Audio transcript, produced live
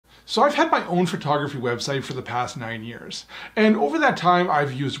So I've had my own photography website for the past 9 years. And over that time,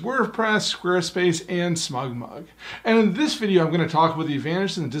 I've used WordPress, Squarespace, and SmugMug. And in this video, I'm going to talk about the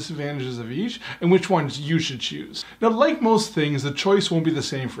advantages and disadvantages of each and which ones you should choose. Now, like most things, the choice won't be the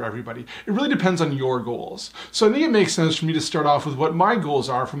same for everybody. It really depends on your goals. So I think it makes sense for me to start off with what my goals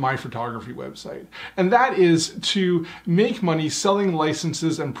are for my photography website. And that is to make money selling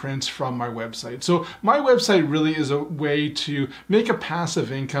licenses and prints from my website. So my website really is a way to make a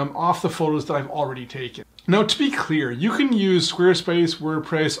passive income off the photos that I've already taken. Now, to be clear, you can use Squarespace,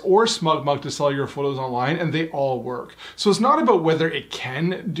 WordPress, or SmugMug to sell your photos online, and they all work. So it's not about whether it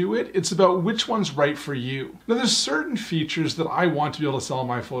can do it, it's about which one's right for you. Now, there's certain features that I want to be able to sell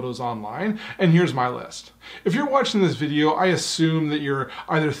my photos online, and here's my list. If you're watching this video, I assume that you're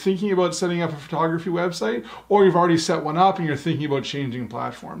either thinking about setting up a photography website, or you've already set one up and you're thinking about changing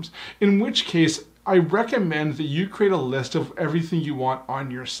platforms. In which case, I recommend that you create a list of everything you want on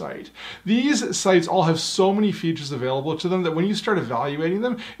your site. These sites all have so many features available to them that when you start evaluating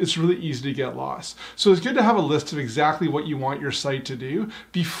them, it's really easy to get lost. So it's good to have a list of exactly what you want your site to do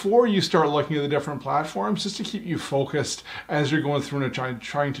before you start looking at the different platforms, just to keep you focused as you're going through and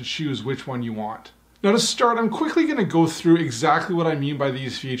trying to choose which one you want. Now to start, I'm quickly going to go through exactly what I mean by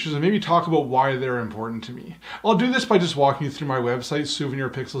these features and maybe talk about why they're important to me. I'll do this by just walking you through my website,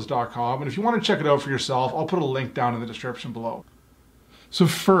 souvenirpixels.com, and if you want to check it out for yourself, I'll put a link down in the description below. So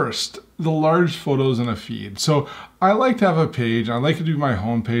first, the large photos in a feed. So I like to have a page, I like to do my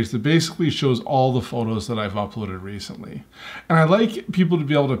home page that basically shows all the photos that I've uploaded recently. And I like people to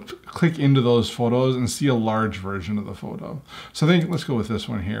be able to click into those photos and see a large version of the photo. So I think, let's go with this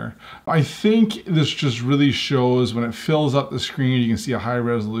one here. I think this just really shows when it fills up the screen, you can see a high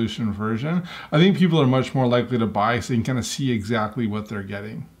resolution version. I think people are much more likely to buy so they can kind of see exactly what they're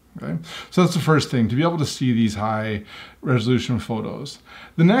getting. Okay, so that's the first thing, to be able to see these high resolution photos.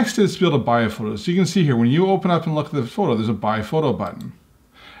 The next is to be able to buy a photo. So you can see here, when you open up and look at the photo, there's a buy photo button.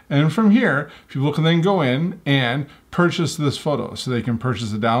 And from here, people can then go in and purchase this photo. So they can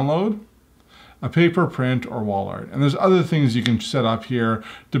purchase a download, a paper, print, or wall art. And there's other things you can set up here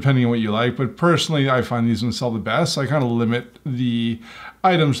depending on what you like, but personally I find these ones sell the best, so I kind of limit the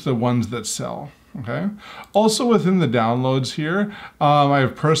items to the ones that sell. Okay. Also within the downloads here, I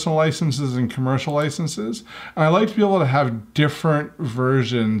have personal licenses and commercial licenses. And I like to be able to have different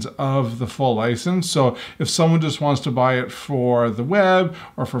versions of the full license. So if someone just wants to buy it for the web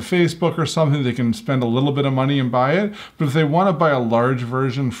or for Facebook or something, they can spend a little bit of money and buy it. But if they want to buy a large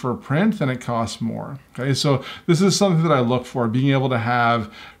version for print, then it costs more. Okay. So this is something that I look for, being able to have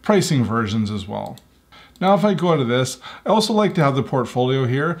pricing versions as well. Now, if I go into this, I also like to have the portfolio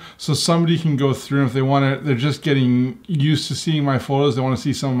here so somebody can go through, and if they want to, they're just getting used to seeing my photos, they want to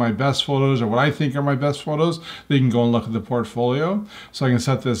see some of my best photos or what I think are my best photos, they can go and look at the portfolio. So I can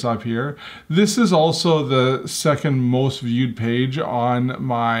set this up here. This is also the second most viewed page on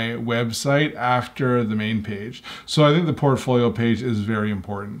my website after the main page. So I think the portfolio page is very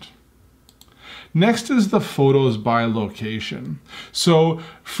important. Next is the photos by location. So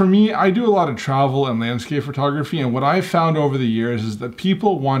for me, I do a lot of travel and landscape photography, and what I've found over the years is that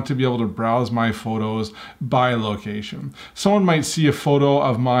people want to be able to browse my photos by location. Someone might see a photo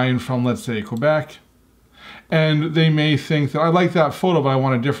of mine from, let's say, Quebec, and they may think that I like that photo, but I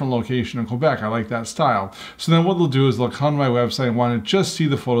want a different location in Quebec. I like that style. So then what they'll do is they'll come to my website and want to just see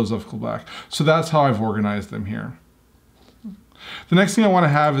the photos of Quebec. So that's how I've organized them here. The next thing I want to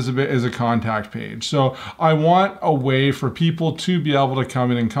have is a contact page. So I want a way for people to be able to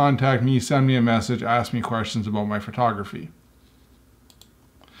come in and contact me, send me a message, ask me questions about my photography.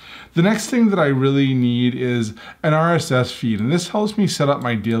 The next thing that I really need is an RSS feed, and this helps me set up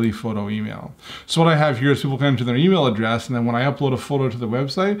my daily photo email. So what I have here is people come into their email address, and then when I upload a photo to the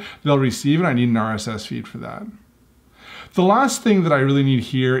website, they'll receive it. I need an RSS feed for that. The last thing that I really need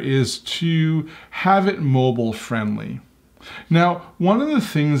here is to have it mobile friendly. Now, one of the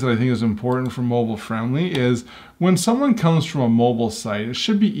things that I think is important for mobile friendly is when someone comes from a mobile site, it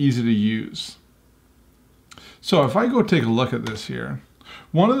should be easy to use. So if I go take a look at this here,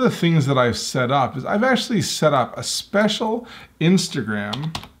 one of the things that I've set up is I've actually set up a special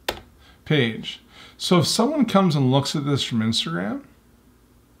Instagram page. So if someone comes and looks at this from Instagram,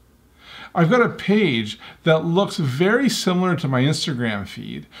 I've got a page that looks very similar to my Instagram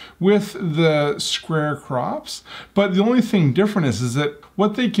feed with the square crops, but the only thing different is that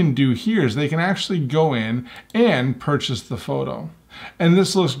what they can do here is they can actually go in and purchase the photo. And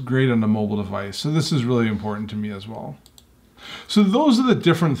this looks great on a mobile device, so this is really important to me as well. So those are the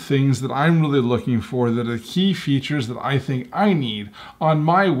different things that I'm really looking for, that are key features that I think I need on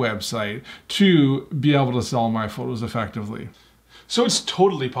my website to be able to sell my photos effectively. So it's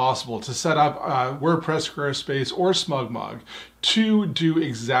totally possible to set up WordPress, Squarespace, or SmugMug to do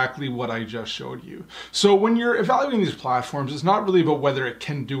exactly what I just showed you. So when you're evaluating these platforms, it's not really about whether it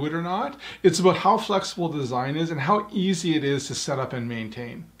can do it or not. It's about how flexible the design is and how easy it is to set up and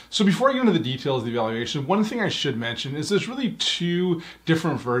maintain. So before I get into the details of the evaluation, one thing I should mention is there's really two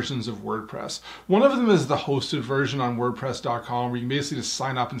different versions of WordPress. One of them is the hosted version on WordPress.com, where you can basically just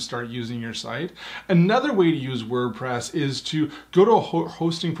sign up and start using your site. Another way to use WordPress is to go to a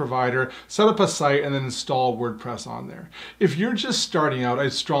hosting provider, set up a site, and then install WordPress on there. If you're just starting out, I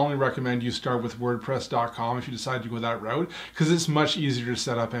strongly recommend you start with WordPress.com if you decide to go that route, because it's much easier to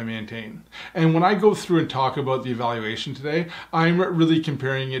set up and maintain. And when I go through and talk about the evaluation today, I'm really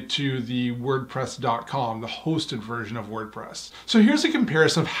comparing it to the WordPress.com, the hosted version of WordPress. So here's a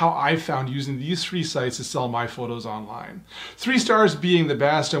comparison of how I found using these three sites to sell my photos online. 3 stars being the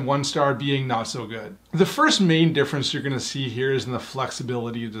best and 1 star being not so good. The first main difference you're going to see here is in the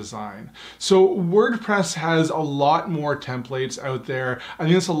flexibility of design. So WordPress has a lot more templates out there. I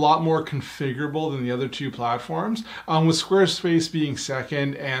think it's a lot more configurable than the other two platforms, with Squarespace being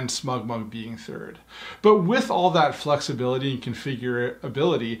second and SmugMug being third. But with all that flexibility and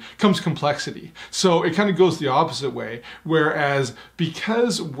configurability comes complexity. So it kind of goes the opposite way, whereas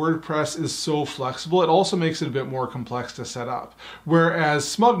because WordPress is so flexible, it also makes it a bit more complex to set up. Whereas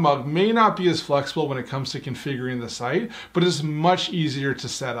SmugMug may not be as flexible when it comes to configuring the site, but it's much easier to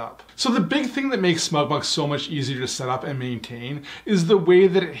set up. So the big thing that makes SmugMug so much easier to set up and maintain is the way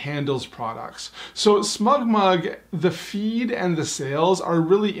that it handles products. So SmugMug, the feed and the sales are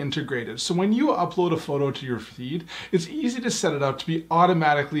really integrated. So when you upload a photo to your feed, it's easy to set it up to be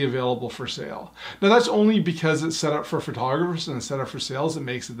automatically available for sale. Now that's only because it's set up for photographers and set up for sales that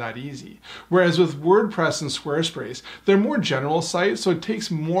makes it that easy. Whereas with WordPress and Squarespace, they're more general sites, so it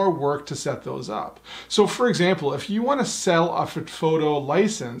takes more work to set those up. So for example, if you want to sell a photo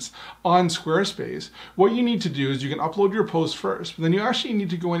license on Squarespace, what you need to do is you can upload your post first, but then you actually need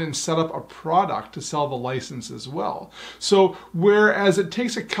to go in and set up a product to sell the license as well. So whereas it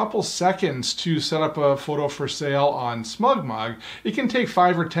takes a couple seconds to set up a photo for sale on SmugMug, it can take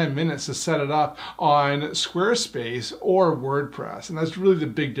 5 or 10 minutes to set it up on Squarespace or WordPress. And that's really the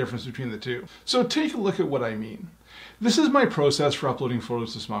big difference between the two. So take a look at what I mean. This is my process for uploading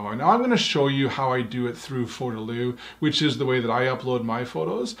photos to SmugMug. Now I'm going to show you how I do it through Photerloo, which is the way that I upload my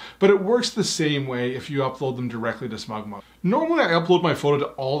photos, but it works the same way if you upload them directly to SmugMug. Normally I upload my photo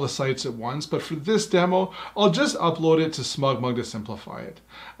to all the sites at once, but for this demo, I'll just upload it to SmugMug to simplify it.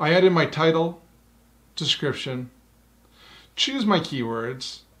 I add in my title, description, choose my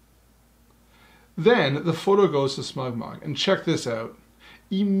keywords, then the photo goes to SmugMug, and check this out.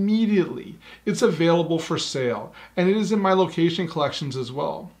 Immediately, it's available for sale, and it is in my location collections as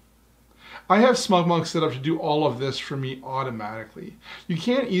well. I have SmugMug set up to do all of this for me automatically. You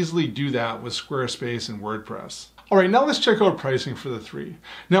can't easily do that with Squarespace and WordPress. All right, now let's check out pricing for the three.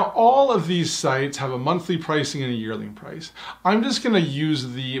 Now, all of these sites have a monthly pricing and a yearly price. I'm just going to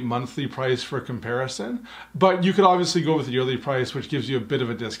use the monthly price for comparison, but you could obviously go with the yearly price, which gives you a bit of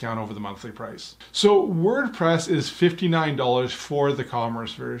a discount over the monthly price. So WordPress is $59 for the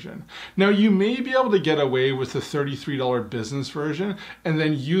commerce version. Now, you may be able to get away with the $33 business version and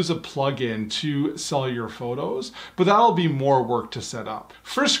then use a plugin to sell your photos, but that'll be more work to set up.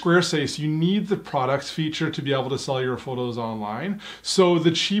 For Squarespace, you need the products feature to be able to sell your photos online. So the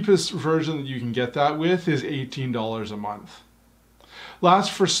cheapest version that you can get that with is $18 a month.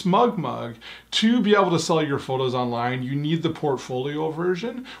 Last, for SmugMug, to be able to sell your photos online, you need the portfolio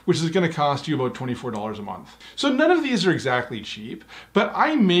version, which is going to cost you about $24 a month. So none of these are exactly cheap, but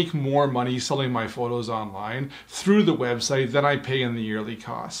I make more money selling my photos online through the website than I pay in the yearly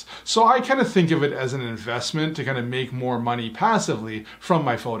costs. So I kind of think of it as an investment to kind of make more money passively from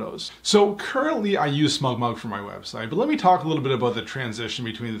my photos. So currently I use SmugMug for my website, but let me talk a little bit about the transition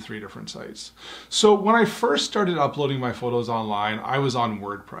between the three different sites. So when I first started uploading my photos online, I was on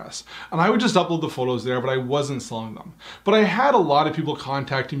WordPress, and I would just upload the photos there, but I wasn't selling them. But I had a lot of people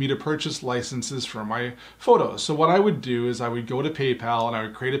contacting me to purchase licenses for my photos. So what I would do is I would go to PayPal and I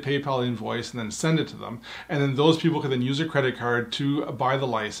would create a PayPal invoice and then send it to them. And then those people could then use a credit card to buy the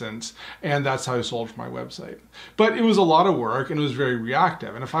license. And that's how I sold for my website. But it was a lot of work and it was very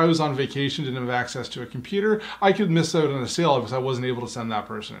reactive. And if I was on vacation, didn't have access to a computer, I could miss out on a sale because I wasn't able to send that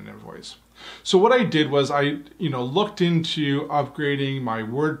person an invoice. So what I did was I looked into upgrading my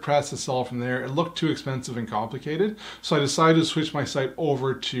WordPress to sell from there. It looked too expensive and complicated, so I decided to switch my site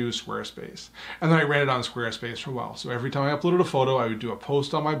over to Squarespace. And then I ran it on Squarespace for a while. So every time I uploaded a photo, I would do a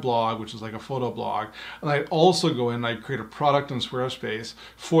post on my blog, which is like a photo blog, and I'd also go in and I'd create a product on Squarespace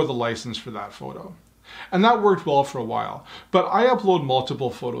for the license for that photo. And that worked well for a while. But I upload multiple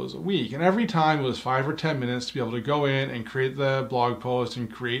photos a week, and every time it was 5 or 10 minutes to be able to go in and create the blog post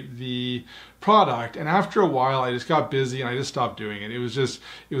and create the product. And after a while, I just got busy and I just stopped doing it. It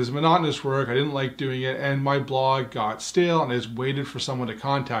was monotonous work. I didn't like doing it, and my blog got stale, and I just waited for someone to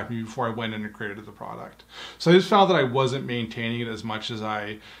contact me before I went in and created the product. So I just found that I wasn't maintaining it as much as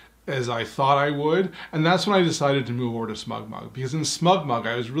I thought I would, and that's when I decided to move over to SmugMug, because in SmugMug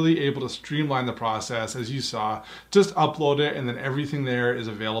I was really able to streamline the process. As you saw, just upload it and then everything there is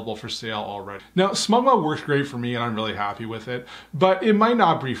available for sale already. Now SmugMug works great for me and I'm really happy with it, but it might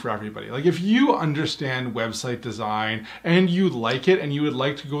not be for everybody. Like if you understand website design and you like it and you would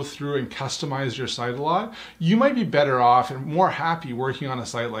like to go through and customize your site a lot, you might be better off and more happy working on a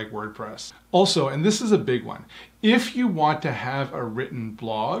site like WordPress. Also, and this is a big one, if you want to have a written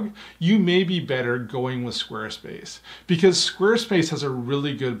blog, you may be better going with Squarespace, because Squarespace has a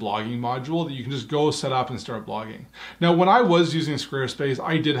really good blogging module that you can just go set up and start blogging. Now, when I was using Squarespace,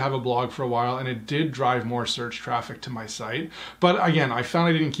 I did have a blog for a while and it did drive more search traffic to my site. But again, I found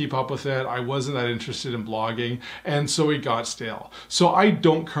I didn't keep up with it. I wasn't that interested in blogging, and so it got stale. So I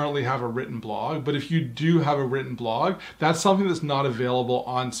don't currently have a written blog, but if you do have a written blog, that's something that's not available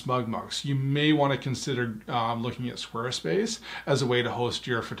on SmugMug. So you may want to consider looking at Squarespace as a way to host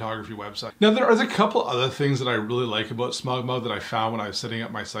your photography website. Now there's a couple other things that I really like about SmugMug that I found when I was setting up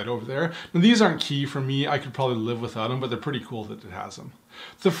my site over there. Now these aren't key for me, I could probably live without them, but they're pretty cool that it has them.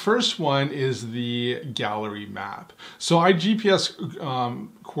 The first one is the gallery map. So I GPS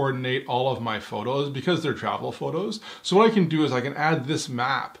coordinate all of my photos because they're travel photos. So what I can do is I can add this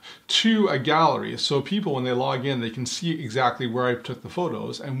map to a gallery, so people, when they log in, they can see exactly where I took the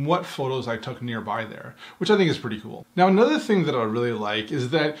photos and what photos I took nearby there, which I think is pretty cool. Now another thing that I really like is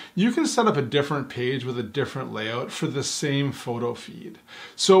that you can set up a different page with a different layout for the same photo feed.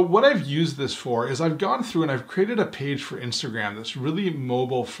 So what I've used this for is I've gone through and I've created a page for Instagram that's really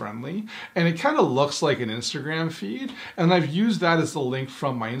mobile friendly, and it kind of looks like an Instagram feed, and I've used that as the link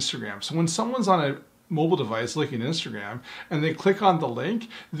from my Instagram. So when someone's on a mobile device looking at Instagram and they click on the link,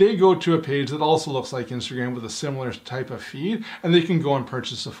 they go to a page that also looks like Instagram with a similar type of feed, and they can go and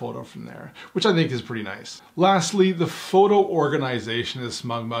purchase a photo from there, which I think is pretty nice. Lastly, the photo organization of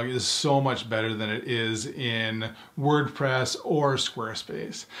SmugMug is so much better than it is in WordPress or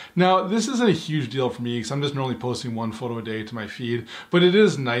Squarespace. Now, this isn't a huge deal for me because I'm just normally posting one photo a day to my feed, but it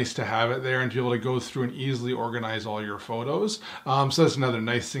is nice to have it there and to be able to go through and easily organize all your photos. So that's another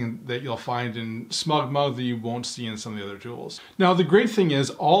nice thing that you'll find in SmugMug that you won't see in some of the other tools. Now, the great thing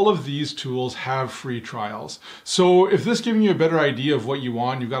is all of these tools have free trials. So if this is giving you a better idea of what you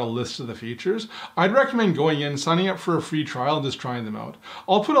want, you've got a list of the features, I'd recommend going in, signing up for a free trial and just trying them out.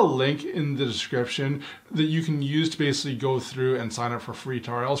 I'll put a link in the description that you can use to basically go through and sign up for free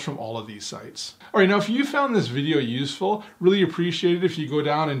trials from all of these sites. All right, now if you found this video useful, really appreciate it if you go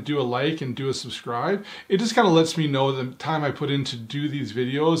down and do a like and do a subscribe. It just kind of lets me know the time I put in to do these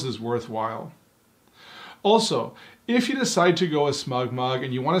videos is worthwhile. Also, if you decide to go with SmugMug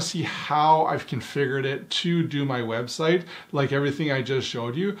and you want to see how I've configured it to do my website, like everything I just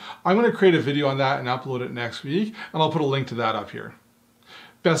showed you, I'm going to create a video on that and upload it next week, and I'll put a link to that up here.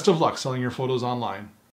 Best of luck selling your photos online.